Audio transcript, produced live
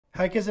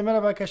Herkese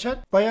merhaba arkadaşlar.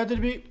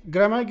 Bayağıdır bir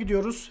gramer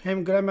gidiyoruz.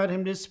 Hem gramer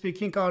hem de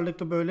speaking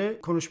ağırlıklı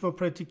böyle konuşma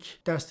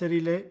pratik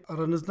dersleriyle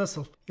aranız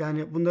nasıl?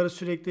 Yani bunları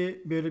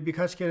sürekli böyle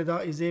birkaç kere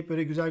daha izleyip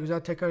böyle güzel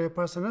tekrar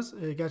yaparsanız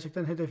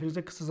gerçekten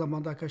hedefinize kısa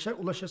zamanda arkadaşlar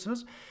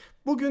ulaşırsınız.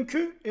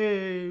 Bugünkü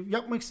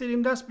yapmak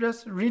istediğim ders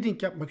biraz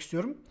reading yapmak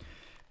istiyorum.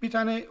 Bir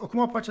tane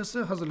okuma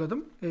parçası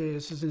hazırladım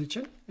sizin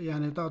için.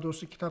 Yani daha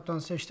doğrusu kitaptan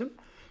seçtim.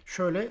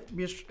 Şöyle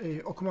bir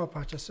okuma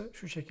parçası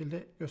şu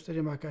şekilde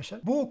göstereyim arkadaşlar.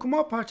 Bu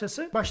okuma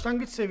parçası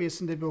başlangıç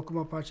seviyesinde bir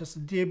okuma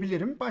parçası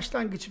diyebilirim.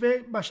 Başlangıç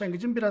ve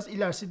başlangıcın biraz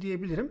ilerisi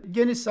diyebilirim.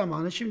 Geniş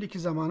zamanı, şimdiki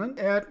zamanın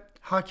eğer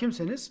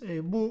hakimseniz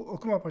bu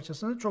okuma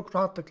parçasını çok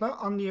rahatlıkla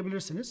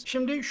anlayabilirsiniz.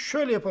 Şimdi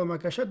şöyle yapalım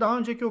arkadaşlar. Daha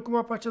önceki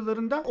okuma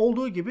parçalarında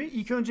olduğu gibi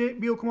ilk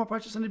önce bir okuma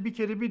parçasını bir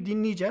kere bir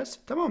dinleyeceğiz.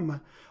 Tamam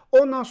mı?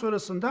 Ondan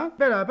sonrasında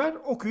beraber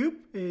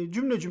okuyup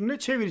cümle cümle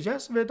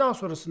çevireceğiz ve daha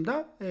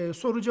sonrasında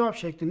soru cevap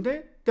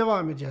şeklinde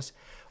devam edeceğiz.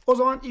 O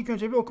zaman ilk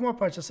önce bir okuma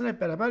parçasını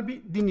hep beraber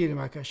bir dinleyelim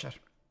arkadaşlar.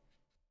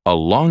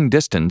 A long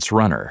distance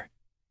runner.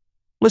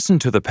 Listen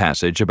to the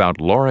passage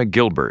about Laura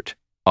Gilbert,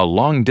 a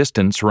long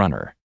distance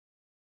runner.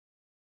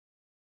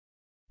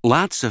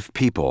 Lots of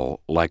people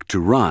like to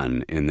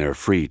run in their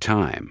free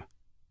time.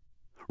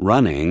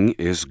 Running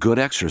is good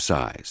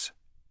exercise.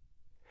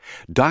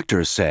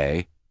 Doctors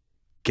say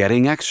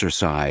getting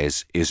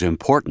exercise is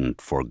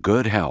important for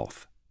good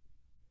health.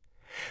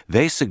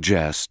 They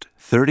suggest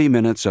 30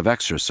 minutes of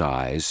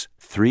exercise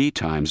 3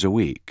 times a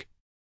week.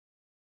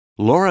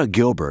 Laura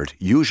Gilbert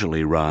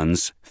usually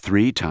runs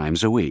 3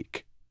 times a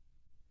week.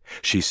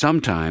 She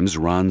sometimes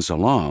runs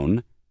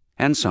alone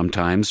and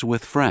sometimes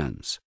with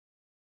friends.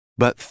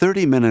 But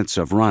 30 minutes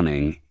of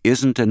running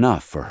isn't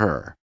enough for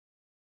her.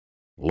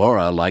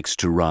 Laura likes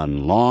to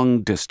run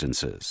long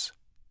distances.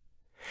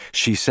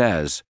 She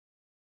says,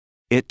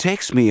 "It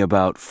takes me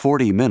about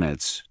 40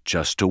 minutes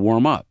just to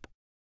warm up.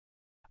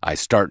 I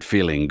start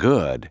feeling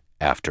good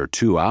after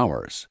 2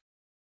 hours."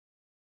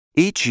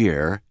 Each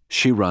year,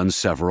 she runs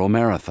several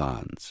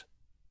marathons.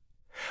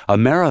 A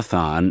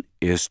marathon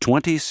is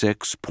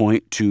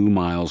 26.2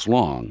 miles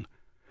long,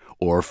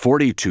 or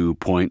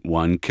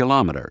 42.1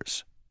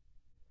 kilometers.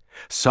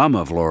 Some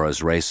of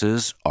Laura's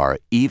races are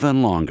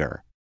even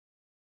longer.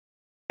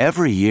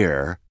 Every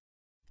year,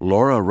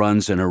 Laura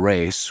runs in a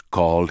race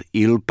called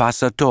Il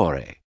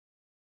Passatore.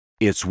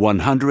 It's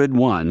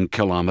 101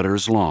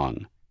 kilometers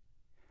long.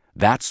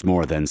 That's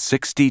more than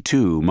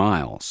 62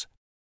 miles.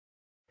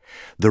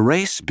 The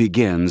race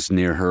begins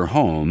near her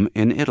home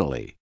in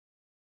Italy.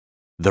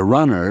 The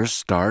runners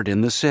start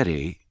in the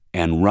city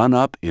and run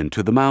up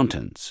into the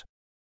mountains.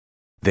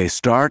 They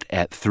start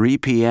at 3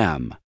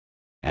 p.m.,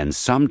 and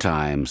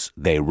sometimes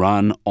they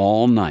run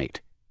all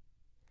night.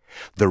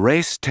 The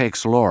race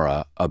takes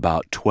Laura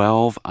about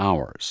 12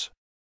 hours.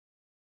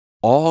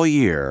 All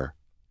year,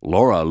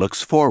 Laura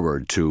looks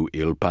forward to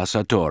Il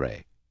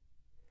Passatore.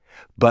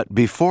 But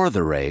before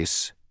the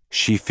race,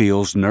 she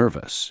feels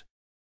nervous.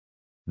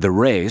 The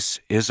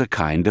race is a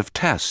kind of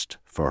test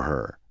for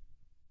her.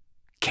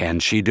 Can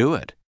she do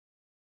it?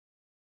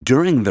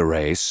 During the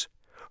race,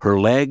 her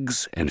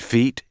legs and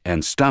feet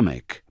and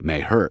stomach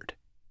may hurt.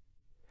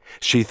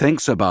 She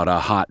thinks about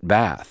a hot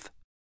bath.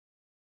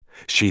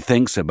 She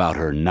thinks about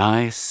her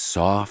nice,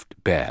 soft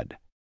bed.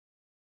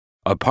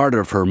 A part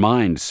of her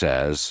mind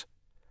says,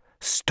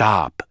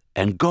 "Stop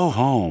and go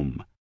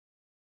home.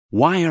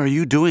 Why are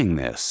you doing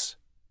this?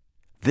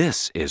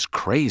 This is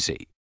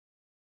crazy."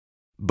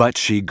 But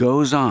she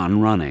goes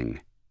on running.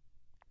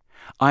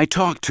 "I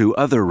talk to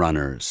other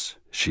runners,"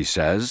 she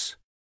says,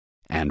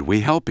 "and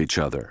we help each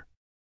other."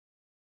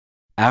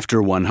 After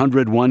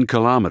 101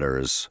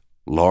 kilometers,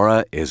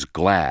 Laura is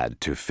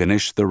glad to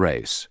finish the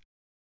race.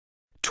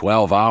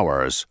 12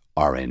 hours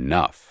are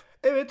enough.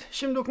 Evet,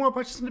 şimdi okuma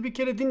parçasını bir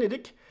kere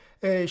dinledik.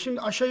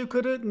 Şimdi aşağı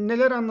yukarı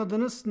neler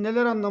anladınız,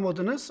 neler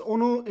anlamadınız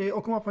onu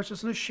okuma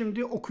parçasını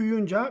şimdi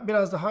okuyunca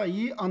biraz daha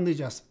iyi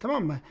anlayacağız.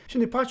 Tamam mı?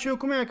 Şimdi parçayı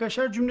okumaya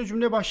arkadaşlar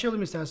cümle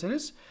başlayalım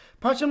isterseniz.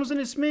 Parçamızın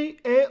ismi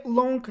A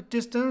Long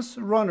Distance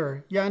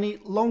Runner. Yani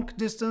long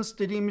distance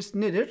dediğimiz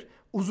nedir?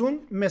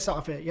 Uzun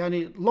mesafe.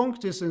 Yani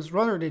long distance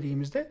runner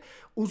dediğimizde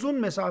uzun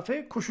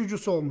mesafe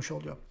koşucusu olmuş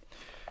oluyor.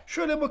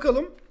 Şöyle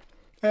bakalım.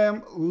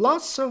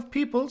 Lots of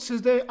people,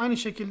 siz de aynı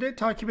şekilde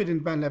takip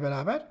edin benle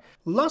beraber.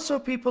 Lots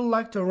of people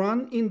like to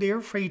run in their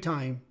free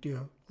time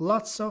diyor.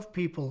 Lots of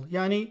people.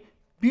 Yani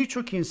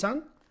birçok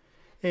insan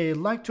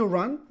like to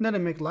run. Ne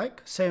demek like?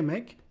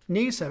 Sevmek.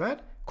 Neyi sever?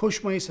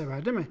 Koşmayı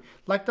sever değil mi?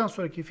 Like'tan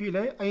sonraki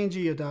fiile ing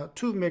ya da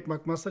to make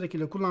mastar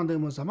ekiyle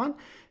kullandığımız zaman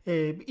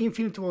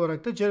infinitif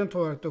olarak da gerund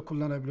olarak da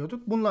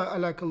kullanabiliyorduk. Bununla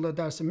alakalı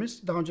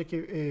dersimiz daha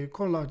önceki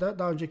konularda,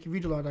 daha önceki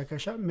videolarda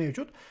arkadaşlar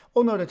mevcut.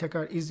 Onları da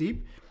tekrar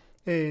izleyip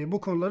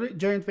bu konuları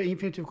gerund ve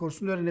infinitif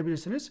konusunda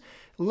öğrenebilirsiniz.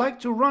 Like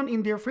to run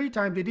in their free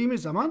time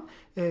dediğimiz zaman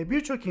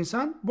birçok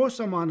insan boş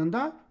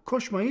zamanında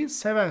koşmayı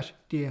sever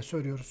diye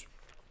söylüyoruz.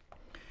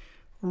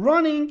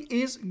 Running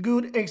is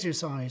good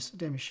exercise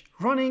demiş.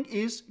 Running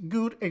is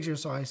good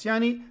exercise.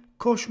 Yani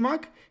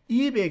Koşmak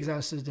iyi bir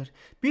egzersizdir.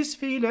 Biz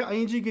fiile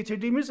ing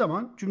getirdiğimiz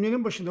zaman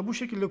cümlenin başında bu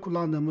şekilde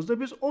kullandığımızda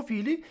biz o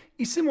fiili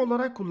isim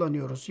olarak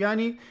kullanıyoruz.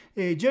 Yani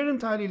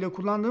gerund haliyle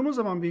kullandığımız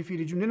zaman bir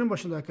fiili cümlenin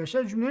başında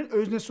arkadaşlar cümlenin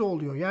öznesi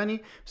oluyor.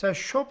 Yani mesela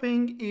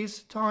shopping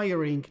is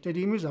tiring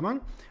dediğimiz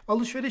zaman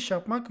alışveriş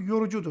yapmak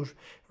yorucudur.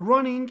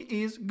 Running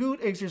is good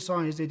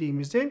exercise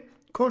dediğimizde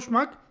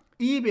koşmak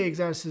iyi bir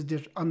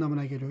egzersizdir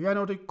anlamına geliyor. Yani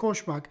orada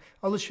koşmak,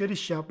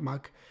 alışveriş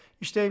yapmak,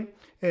 işte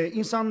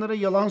insanlara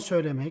yalan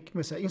söylemek.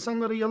 Mesela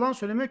insanlara yalan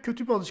söylemek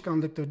kötü bir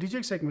alışkanlıktır.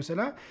 Diyeceksek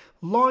mesela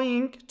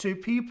lying to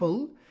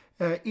people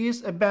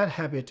is a bad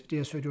habit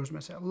diye söylüyoruz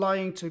mesela.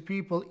 Lying to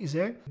people is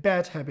a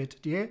bad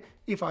habit diye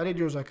ifade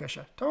ediyoruz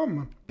arkadaşlar. Tamam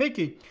mı?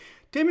 Peki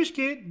demiş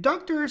ki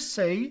doctors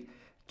say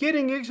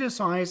getting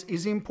exercise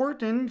is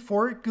important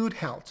for good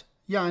health.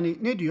 Yani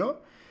ne diyor?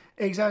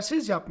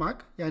 Egzersiz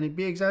yapmak, yani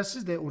bir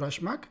egzersizle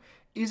uğraşmak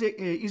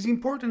is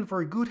important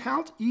for good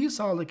health, iyi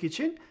sağlık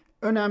için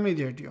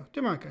önemlidir diyor.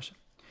 Değil mi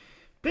arkadaşlar?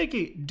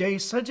 Peki they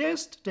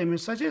suggest,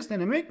 demiş suggest ne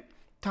demek?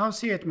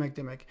 Tavsiye etmek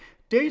demek.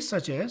 They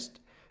suggest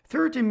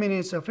 30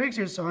 minutes of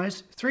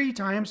exercise 3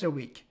 times a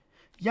week.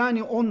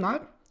 Yani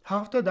onlar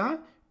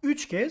haftada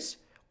 3 kez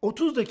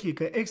 30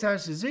 dakika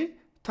egzersizi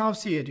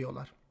tavsiye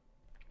ediyorlar.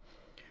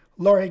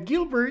 Laura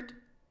Gilbert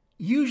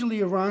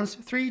usually runs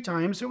 3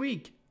 times a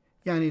week.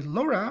 Yani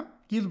Laura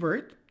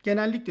Gilbert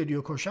genellikle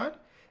diyor koşar.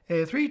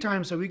 3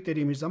 times a week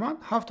dediğimiz zaman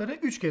haftada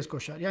 3 kez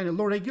koşar. Yani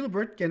Laura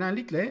Gilbert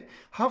genellikle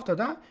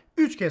haftada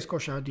 3 kez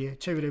koşar diye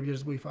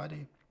çevirebiliriz bu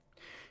ifadeyi.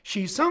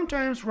 She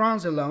sometimes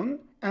runs alone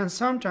and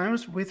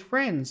sometimes with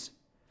friends.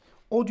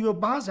 O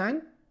diyor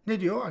bazen ne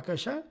diyor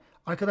arkadaşlar?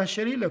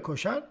 Arkadaşlarıyla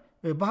koşar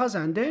ve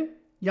bazen de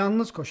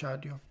yalnız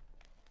koşar diyor.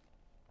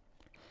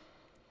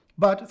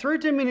 But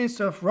 30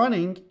 minutes of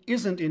running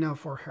isn't enough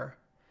for her.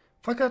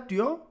 Fakat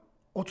diyor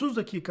 30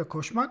 dakika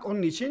koşmak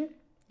onun için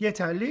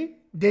yeterli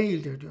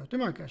değildir diyor.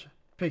 Değil mi arkadaşlar?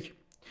 Peki.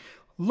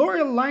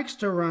 Laura likes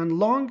to run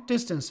long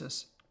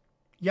distances.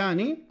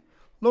 Yani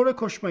Laura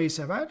koşmayı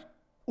sever.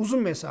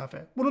 Uzun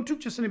mesafe. Bunun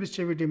Türkçesini biz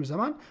çevirdiğimiz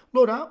zaman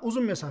Laura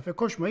uzun mesafe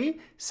koşmayı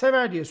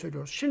sever diye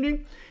söylüyoruz.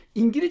 Şimdi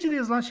İngilizce'de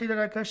yazılan şeyler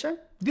arkadaşlar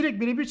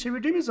direkt birebir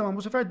çevirdiğimiz zaman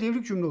bu sefer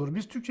devrik cümle olur.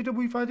 Biz Türkçe'de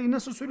bu ifadeyi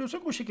nasıl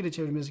söylüyorsak o şekilde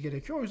çevirmemiz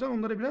gerekiyor. O yüzden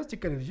onlara biraz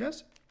dikkat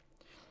edeceğiz.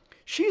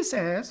 She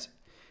says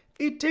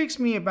it takes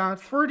me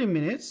about 30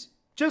 minutes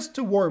just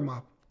to warm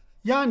up.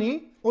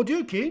 Yani o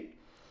diyor ki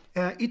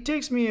it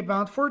takes me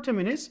about 40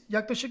 minutes,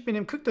 yaklaşık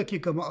benim 40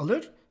 dakikamı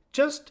alır.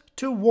 Just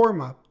to warm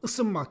up,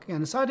 ısınmak.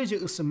 Yani sadece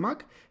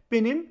ısınmak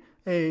benim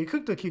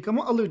 40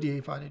 dakikamı alır diye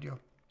ifade ediyor.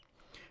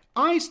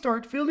 I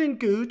start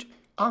feeling good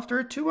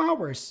after 2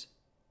 hours.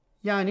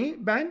 Yani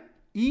ben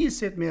iyi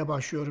hissetmeye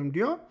başlıyorum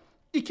diyor.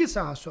 2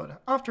 saat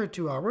sonra. After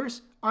 2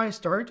 hours, I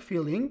start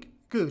feeling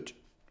good.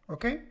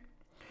 Okay?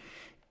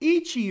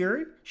 Each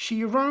year, she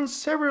runs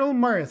several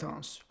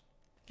marathons.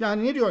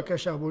 Yani ne diyor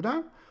arkadaşlar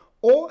burada?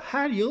 O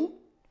her yıl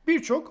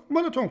birçok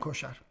maraton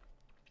koşar.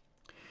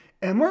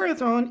 A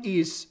marathon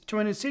is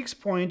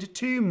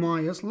 26.2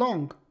 miles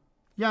long.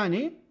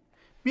 Yani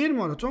bir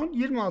maraton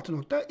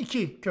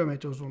 26.2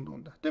 kilometre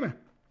uzunluğunda, değil mi?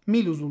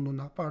 Mil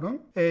uzunluğunda,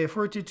 pardon.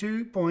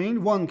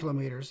 42.1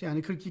 kilometers,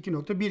 yani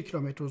 42.1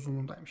 kilometre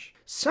uzunluğundaymış.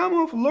 Some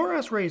of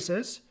Laura's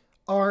races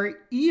are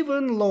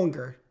even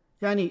longer.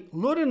 Yani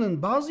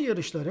Laura'nın bazı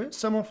yarışları,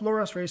 some of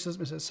Laura's races,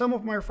 mesela some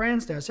of my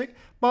friends dersek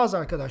bazı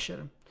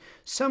arkadaşlarım.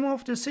 Some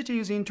of the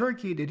cities in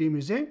Turkey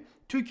dediğimizde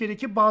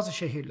Türkiye'deki bazı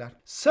şehirler.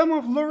 Some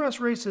of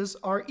Laura's races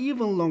are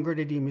even longer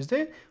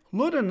dediğimizde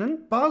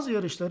Laura'nın bazı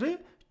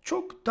yarışları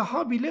çok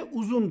daha bile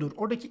uzundur.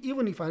 Oradaki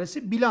even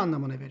ifadesi bile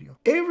anlamına veriyor.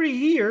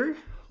 Every year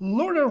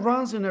Laura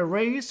runs in a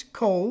race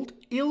called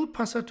Il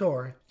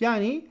Passator.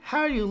 Yani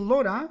her yıl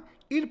Laura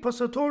Il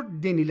Passator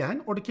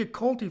denilen, oradaki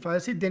called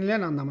ifadesi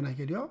denilen anlamına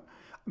geliyor.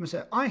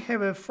 Mesela I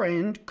have a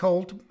friend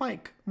called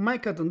Mike.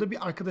 Mike adında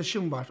bir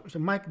arkadaşım var. İşte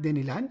Mike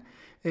denilen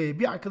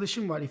bir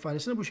arkadaşım var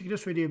ifadesini bu şekilde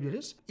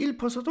söyleyebiliriz. Il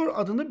Passator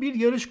adında bir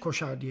yarış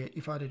koşar diye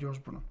ifade ediyoruz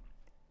bunu.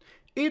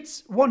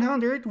 It's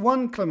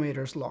 101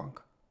 kilometers long.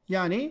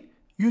 Yani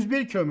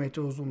 101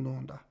 kilometre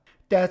uzunluğunda.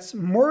 That's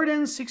more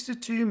than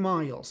 62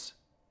 miles.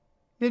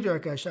 Ne diyor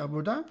arkadaşlar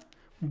burada?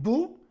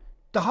 Bu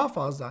daha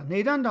fazla.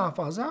 Neyden daha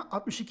fazla?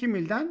 62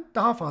 milden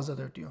daha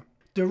fazladır diyor.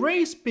 The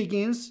race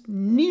begins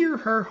near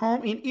her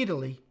home in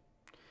Italy.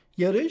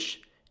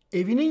 Yarış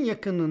evinin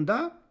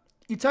yakınında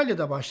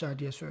İtalya'da başlar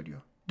diye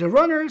söylüyor. The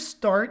runners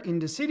start in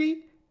the city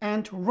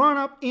and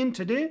run up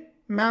into the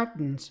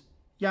mountains.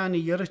 Yani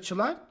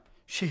yarışçılar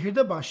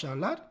şehirde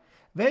başlarlar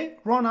ve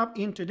run up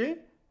into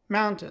the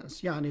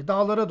mountains. Yani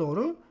dağlara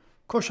doğru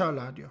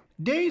koşarlar diyor.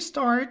 They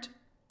start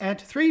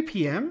at 3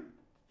 p.m.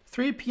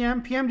 3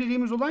 p.m. PM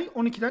dediğimiz olay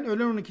 12'den,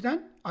 öğlen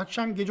 12'den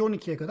akşam gece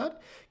 12'ye kadar.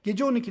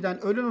 Gece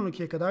 12'den öğlen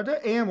 12'ye kadar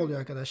da AM oluyor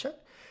arkadaşlar.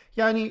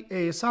 Yani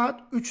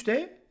saat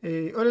 3'te,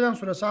 öğleden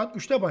sonra saat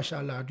 3'te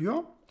başlarlar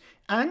diyor.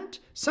 And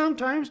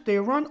sometimes they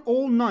run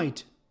all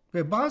night.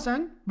 Ve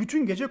bazen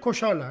bütün gece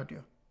koşarlar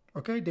diyor.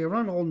 Okay, they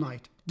run all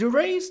night. The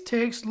race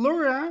takes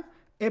Laura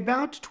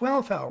about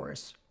 12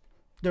 hours.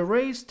 The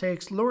race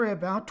takes Laura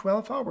about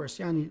 12 hours.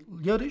 Yani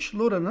yarış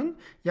Laura'nın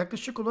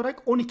yaklaşık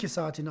olarak 12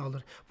 saatini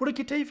alır.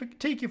 Buradaki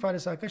take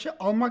ifadesi arkadaşlar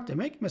almak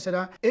demek.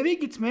 Mesela eve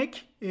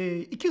gitmek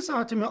 2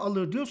 saatimi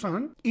alır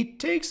diyorsan it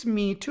takes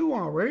me 2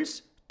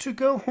 hours to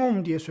go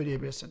home diye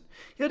söyleyebilirsin.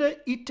 Ya da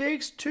it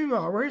takes 2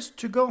 hours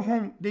to go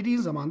home dediğin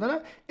zaman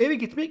da eve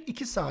gitmek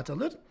 2 saat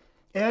alır.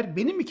 Eğer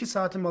benim 2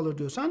 saatimi alır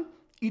diyorsan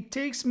it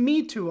takes me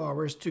 2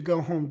 hours to go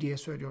home diye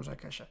söylüyoruz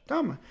arkadaşlar.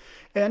 Tamam mı?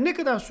 Ne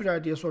kadar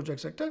sürer diye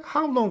soracaksak da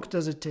how long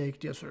does it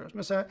take diye soruyoruz.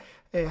 Mesela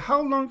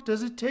how long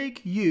does it take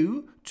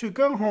you to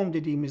go home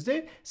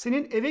dediğimizde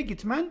senin eve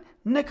gitmen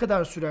ne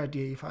kadar sürer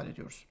diye ifade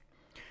ediyoruz.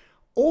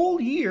 All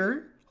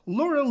year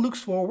Laura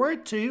looks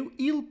forward to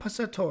Il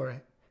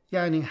Passatore.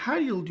 Yani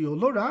her yıl diyor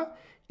Laura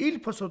Il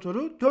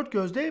Passatore'u dört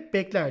gözle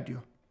bekler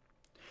diyor.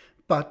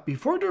 But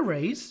before the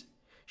race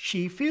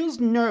she feels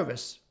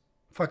nervous.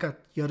 Fakat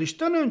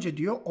yarıştan önce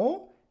diyor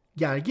o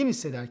gergin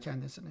hisseder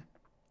kendisini.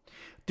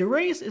 The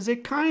race is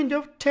a kind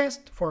of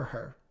test for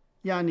her.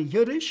 Yani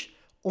yarış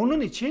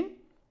onun için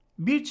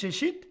bir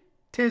çeşit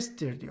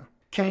testtir diyor.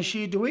 Can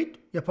she do it?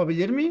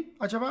 Yapabilir mi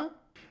acaba?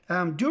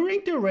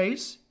 During the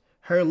race,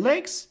 her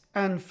legs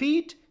and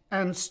feet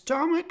and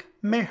stomach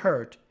may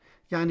hurt.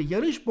 Yani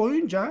yarış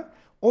boyunca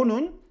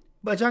onun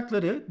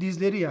bacakları,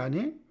 dizleri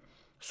yani,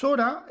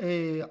 sonra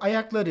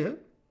ayakları,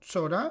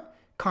 sonra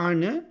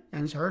karnı,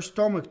 yani her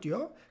stomach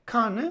diyor,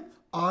 karnı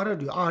ağrır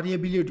diyor,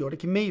 ağrıyabilir diyor.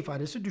 Oradaki may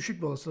ifadesi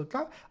düşük bir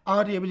olasılıkla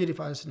ağrıyabilir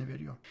ifadesini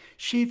veriyor.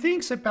 She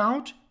thinks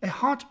about a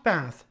hot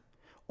bath.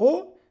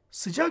 O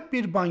sıcak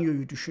bir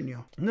banyoyu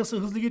düşünüyor.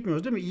 Nasıl, hızlı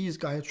gitmiyoruz değil mi? İyiyiz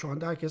gayet şu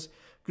anda. Herkes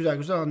güzel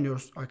güzel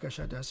anlıyoruz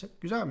arkadaşlar dersi.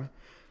 Güzel mi?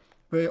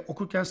 Böyle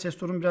okurken ses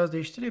tonumu biraz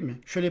değiştireyim mi?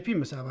 Şöyle yapayım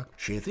mesela bak.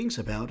 She thinks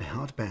about a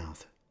hot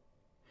bath.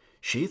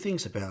 She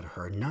thinks about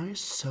her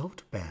nice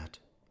soft bed.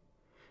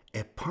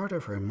 A part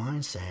of her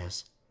mind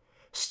says,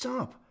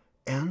 "Stop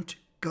and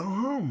go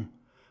home.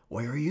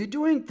 Why are you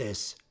doing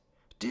this?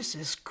 This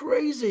is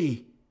crazy."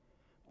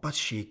 But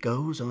she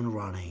goes on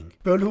running.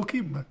 Böyle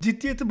okuyayım mı?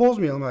 Ciddiyeti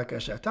bozmayalım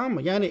arkadaşlar, tamam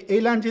mı? Yani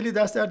eğlenceli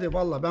derslerde,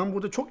 valla ben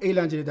burada çok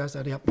eğlenceli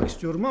derslerde yapmak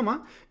istiyorum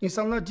ama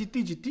insanlar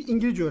ciddi ciddi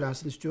İngilizce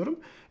öğrensin istiyorum.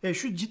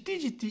 Şu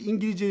ciddi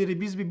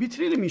İngilizceleri biz bir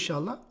bitirelim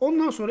inşallah.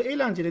 Ondan sonra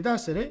eğlenceli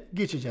derslere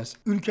geçeceğiz.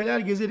 Ülkeler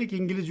gezerek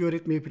İngilizce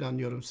öğretmeyi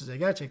planlıyorum size.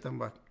 Gerçekten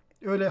bak.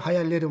 Öyle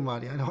hayallerim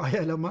var yani.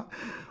 Hayal ama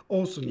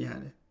olsun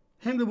yani.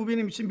 Hem de bu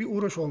benim için bir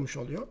uğraş olmuş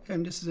oluyor.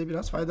 Hem de size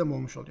biraz faydam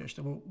olmuş oluyor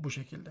işte bu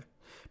şekilde.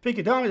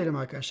 Peki devam edelim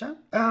arkadaşlar.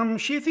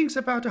 She thinks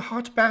about a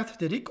hot bath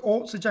dedik.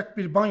 O sıcak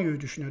bir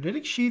banyoyu düşünüyor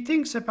dedik. She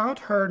thinks about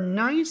her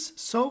nice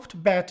soft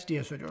bed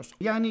diye söylüyoruz.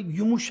 Yani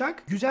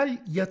yumuşak, güzel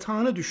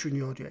yatağını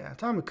düşünüyor diyor yani.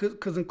 Tamam mı?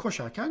 Kızın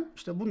koşarken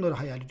işte bunları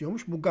hayal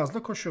ediyormuş. Bu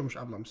gazla koşuyormuş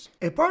ablamız.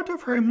 A part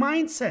of her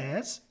mind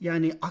says,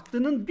 yani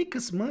aklının bir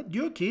kısmı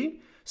diyor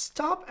ki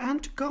stop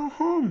and go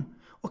home.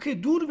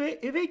 Okay, dur ve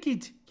eve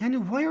git. Yani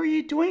why are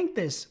you doing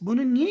this?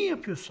 Bunu niye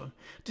yapıyorsun?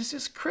 This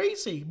is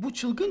crazy. Bu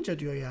çılgınca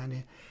diyor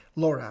yani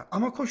Laura.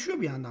 Ama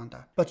koşuyor bir yandan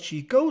da. But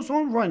she goes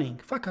on running.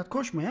 Fakat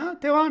koşmaya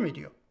devam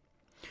ediyor.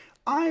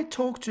 I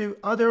talk to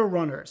other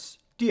runners.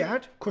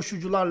 Diğer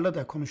koşucularla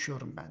da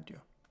konuşuyorum ben diyor.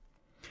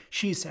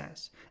 She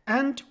says.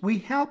 And we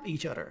help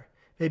each other.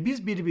 Ve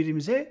biz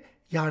birbirimize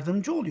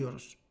yardımcı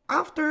oluyoruz.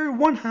 After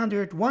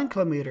 101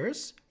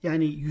 kilometers,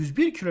 yani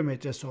 101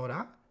 kilometre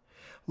sonra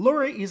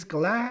Laura is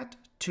glad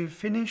to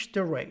finish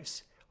the race.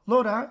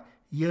 Laura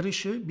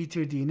yarışı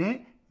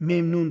bitirdiğine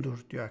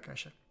memnundur diyor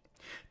arkadaşlar.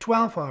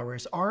 12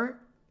 hours are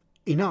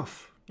enough.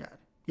 Yani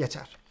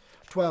yeter.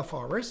 12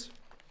 hours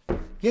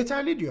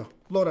yeterli diyor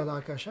Laura da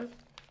arkadaşlar.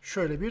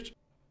 Şöyle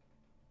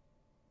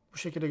bu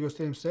şekilde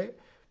göstereyim size.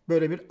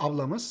 Böyle bir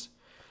ablamız.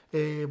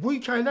 Bu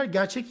hikayeler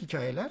gerçek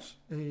hikayeler.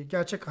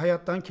 Gerçek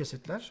hayattan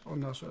kesitler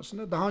ondan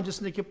sonrasında. Daha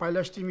öncesindeki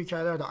paylaştığım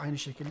hikayeler de aynı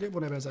şekilde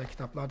buna benzer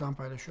kitaplardan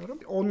paylaşıyorum.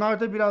 Onlar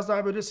da biraz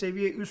daha böyle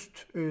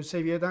üst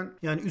seviyeden,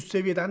 yani üst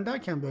seviyeden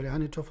derken böyle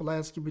hani TOEFL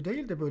IELTS gibi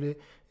değil de böyle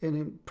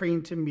yani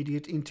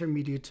pre-intermediate,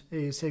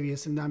 intermediate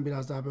seviyesinden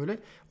biraz daha böyle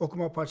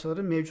okuma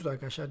parçaları mevcut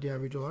arkadaşlar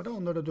diğer videolarda.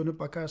 Onlara dönüp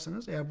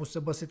bakarsanız eğer bu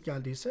size basit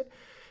geldiyse.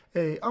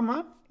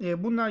 Ama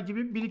bunlar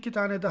gibi bir iki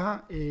tane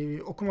daha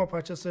okuma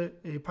parçası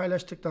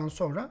paylaştıktan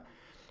sonra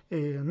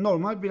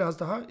normal biraz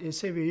daha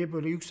seviyeyi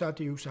böyle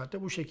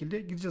yükselte bu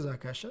şekilde gideceğiz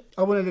arkadaşlar.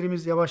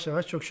 Abonelerimiz yavaş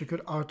yavaş çok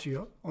şükür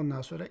artıyor.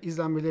 Ondan sonra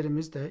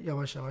izlenmelerimiz de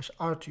yavaş yavaş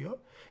artıyor.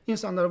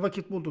 İnsanlar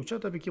vakit buldukça,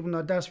 tabii ki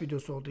bunlar ders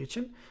videosu olduğu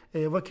için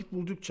vakit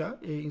buldukça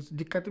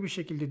dikkatli bir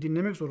şekilde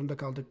dinlemek zorunda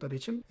kaldıkları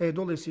için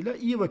dolayısıyla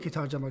iyi vakit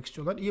harcamak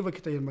istiyorlar, iyi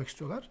vakit ayırmak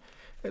istiyorlar.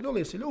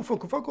 Dolayısıyla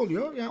ufak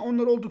oluyor. Yani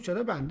onlar oldukça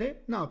da ben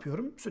de ne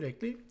yapıyorum?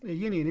 Sürekli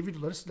yeni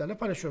videoları sizlerle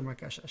paylaşıyorum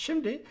arkadaşlar.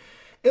 Şimdi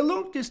a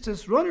long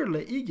distance runner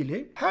ile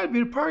ilgili her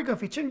bir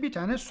paragraf için bir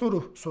tane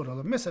soru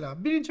soralım.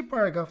 Mesela birinci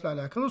paragrafla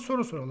alakalı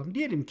soru soralım.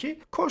 Diyelim ki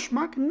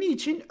koşmak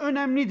niçin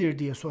önemlidir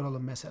diye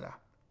soralım mesela.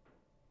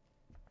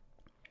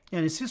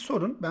 Yani siz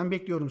sorun, ben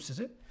bekliyorum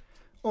sizi.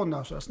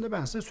 Ondan sonrasında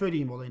ben size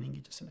söyleyeyim olayın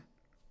İngilizcesini.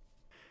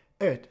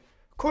 Evet,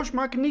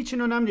 koşmak niçin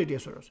önemlidir diye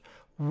soruyoruz.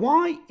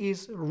 Why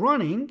is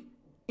running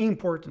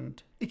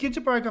important.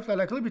 İkinci paragrafla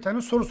alakalı bir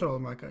tane soru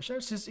soralım arkadaşlar.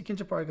 Siz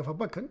ikinci paragrafa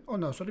bakın.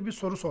 Ondan sonra bir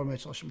soru sormaya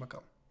çalışın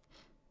bakalım.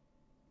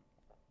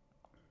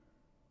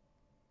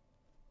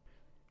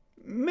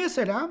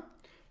 Mesela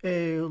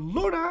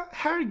Laura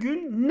her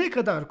gün ne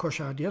kadar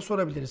koşar diye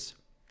sorabiliriz.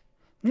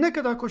 Ne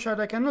kadar koşar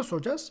derken nasıl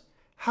soracağız?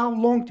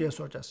 How long diye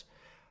soracağız.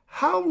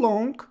 How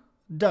long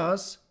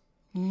does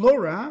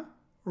Laura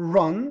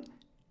run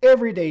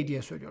every day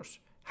diye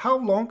söylüyoruz.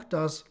 How long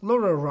does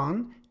Laura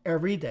run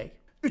every day?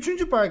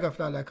 Üçüncü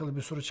paragrafla alakalı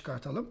bir soru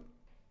çıkartalım.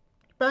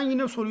 Ben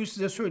yine soruyu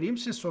size söyleyeyim,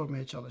 siz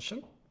sormaya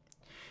çalışın.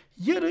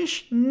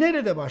 Yarış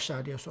nerede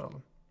başlar diye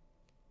soralım.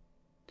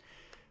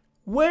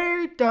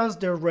 Where does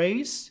the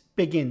race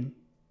begin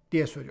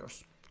diye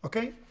söylüyoruz.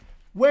 Okay?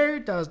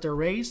 Where does the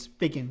race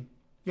begin?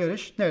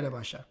 Yarış nerede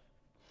başlar?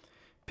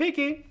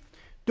 Peki,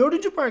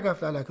 dördüncü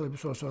paragrafla alakalı bir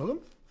soru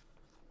soralım.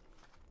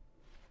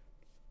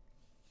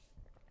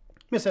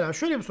 Mesela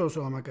şöyle bir soru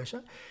soralım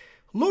arkadaşlar.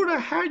 Laura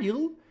her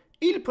yıl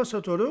il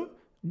pasatoru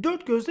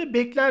dört gözle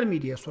bekler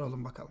mi diye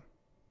soralım bakalım.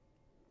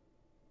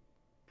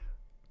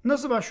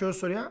 Nasıl başlıyoruz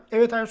soruya?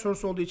 Evet hayır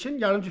sorusu olduğu için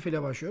yardımcı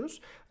fiile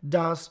başlıyoruz.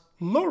 Does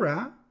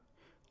Laura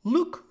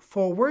look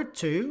forward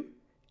to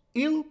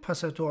il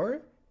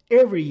pasatore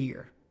every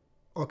year?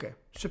 Okay,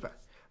 süper.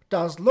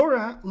 Does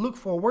Laura look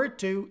forward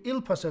to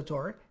il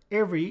pasatore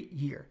every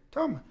year?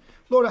 Tamam mı?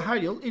 Laura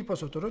her yıl il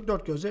pasatoru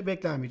dört gözle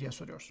bekler mi diye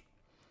soruyoruz.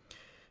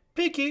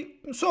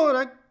 Peki son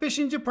olarak 5.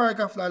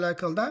 paragrafla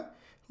alakalı da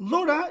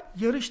Laura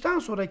yarıştan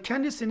sonra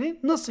kendisini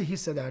nasıl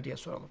hisseder diye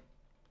soralım.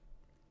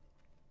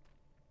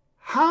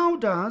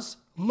 How does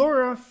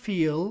Laura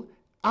feel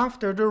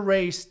after the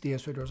race diye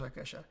söylüyoruz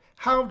arkadaşlar.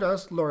 How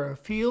does Laura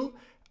feel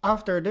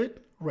after the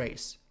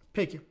race?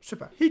 Peki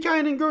süper.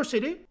 Hikayenin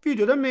görseli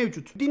videoda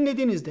mevcut.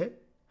 Dinlediğinizde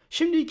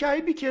şimdi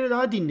hikayeyi bir kere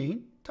daha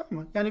dinleyin. Tamam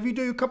mı? Yani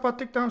videoyu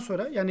kapattıktan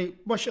sonra yani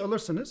başı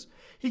alırsınız.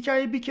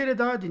 Hikayeyi bir kere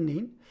daha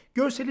dinleyin.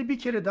 Görseli bir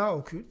kere daha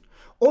okuyun.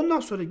 Ondan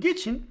sonra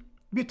geçin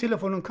bir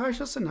telefonun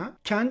karşısına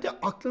kendi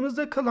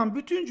aklınızda kalan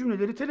bütün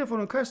cümleleri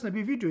telefonun karşısına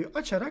bir videoyu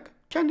açarak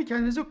kendi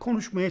kendinize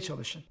konuşmaya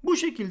çalışın. Bu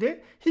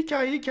şekilde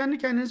hikayeyi kendi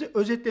kendinize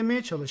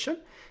özetlemeye çalışın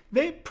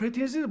ve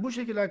pratiğinizi de bu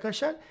şekilde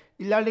arkadaşlar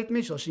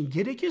ilerletmeye çalışın.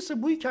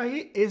 Gerekirse bu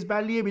hikayeyi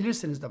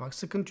ezberleyebilirsiniz de bak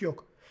sıkıntı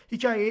yok.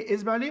 Hikayeyi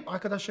ezberleyip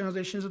arkadaşlarınıza,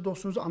 eşinize,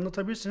 dostunuza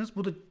anlatabilirsiniz.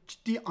 Bu da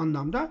ciddi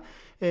anlamda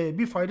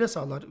bir fayda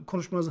sağlar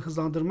konuşmanızı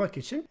hızlandırmak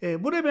için.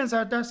 Buna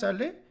benzer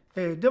derslerle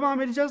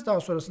devam edeceğiz daha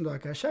sonrasında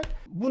arkadaşlar.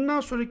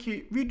 Bundan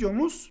sonraki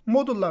videomuz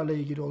modullarla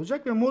ilgili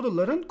olacak ve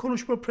modulların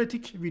konuşma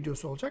pratik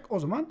videosu olacak. O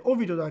zaman o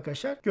videoda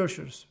arkadaşlar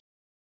görüşürüz.